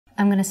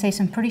I'm going to say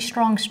some pretty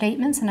strong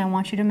statements, and I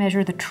want you to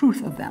measure the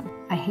truth of them.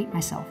 I hate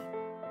myself.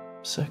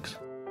 6.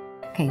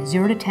 Okay,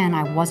 0 to 10,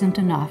 I wasn't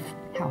enough.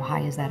 How high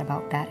is that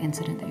about that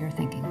incident that you're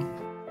thinking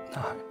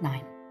of?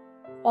 9.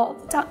 All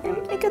the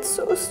time. It gets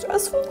so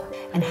stressful.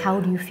 And how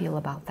do you feel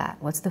about that?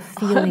 What's the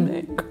feeling? I'm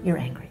angry. You're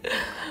angry.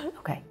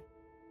 Okay.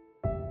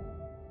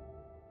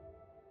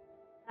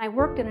 I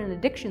worked in an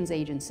addictions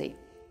agency.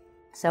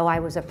 So I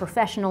was a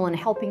professional in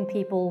helping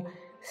people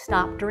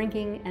stop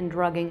drinking and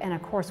drugging. And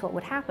of course, what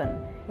would happen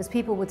is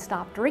people would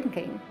stop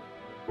drinking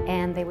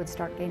and they would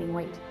start gaining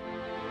weight.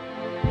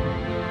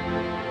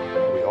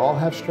 We all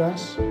have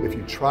stress. If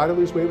you try to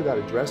lose weight without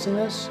addressing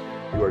this,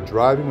 you are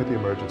driving with the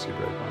emergency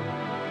brake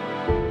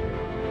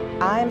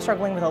on. I'm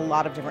struggling with a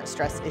lot of different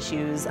stress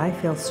issues. I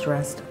feel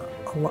stressed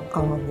a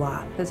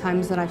lot. The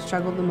times that I've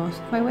struggled the most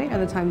with my weight are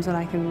the times that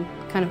I can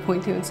kind of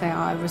point to and say,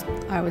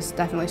 oh, I was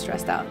definitely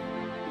stressed out.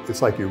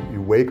 It's like you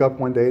wake up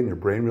one day and your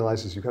brain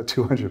realizes you've got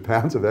 200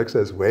 pounds of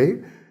excess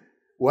weight.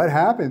 What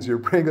happens? Your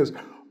brain goes,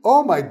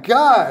 oh my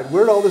God,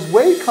 where'd all this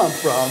weight come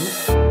from?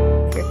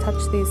 You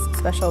touch these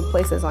special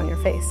places on your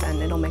face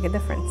and it'll make a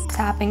difference.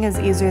 Tapping is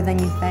easier than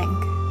you think.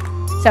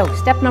 So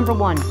step number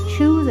 1,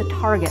 choose a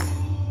target.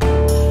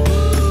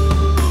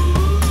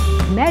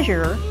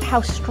 Measure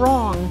how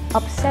strong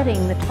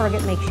upsetting the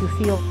target makes you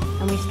feel,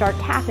 and we start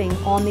tapping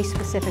on these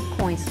specific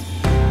points.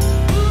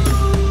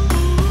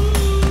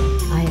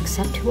 I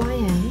accept who I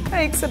am.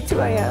 I accept who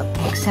I am.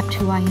 Accept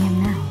who I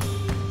am now.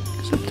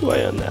 Except who I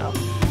am now.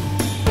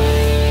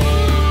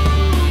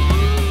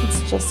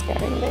 It's just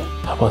scaring me.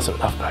 I wasn't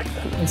enough back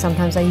then. And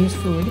sometimes I use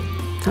food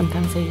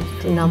Sometimes I use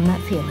food to numb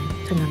that feeling.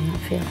 to numb that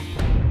feeling.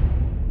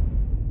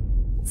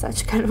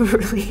 Such kind of a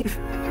relief.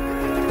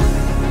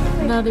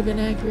 I'm not even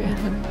angry at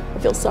him. I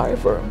feel sorry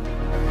for him.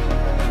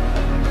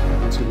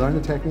 Once you learn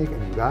the technique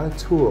and you got a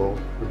tool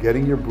for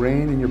getting your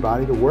brain and your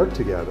body to work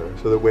together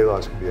so that weight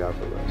loss can be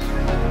effortless.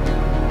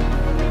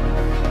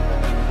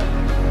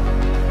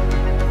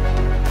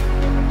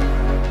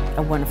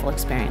 A wonderful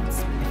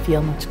experience. I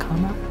feel much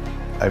calmer.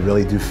 I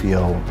really do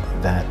feel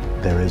that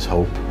there is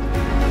hope.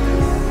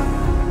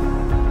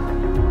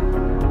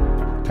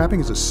 Tapping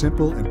is a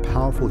simple and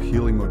powerful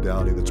healing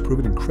modality that's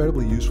proven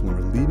incredibly useful in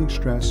relieving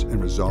stress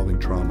and resolving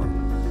trauma.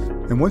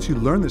 And once you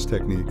learn this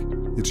technique,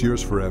 it's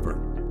yours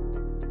forever.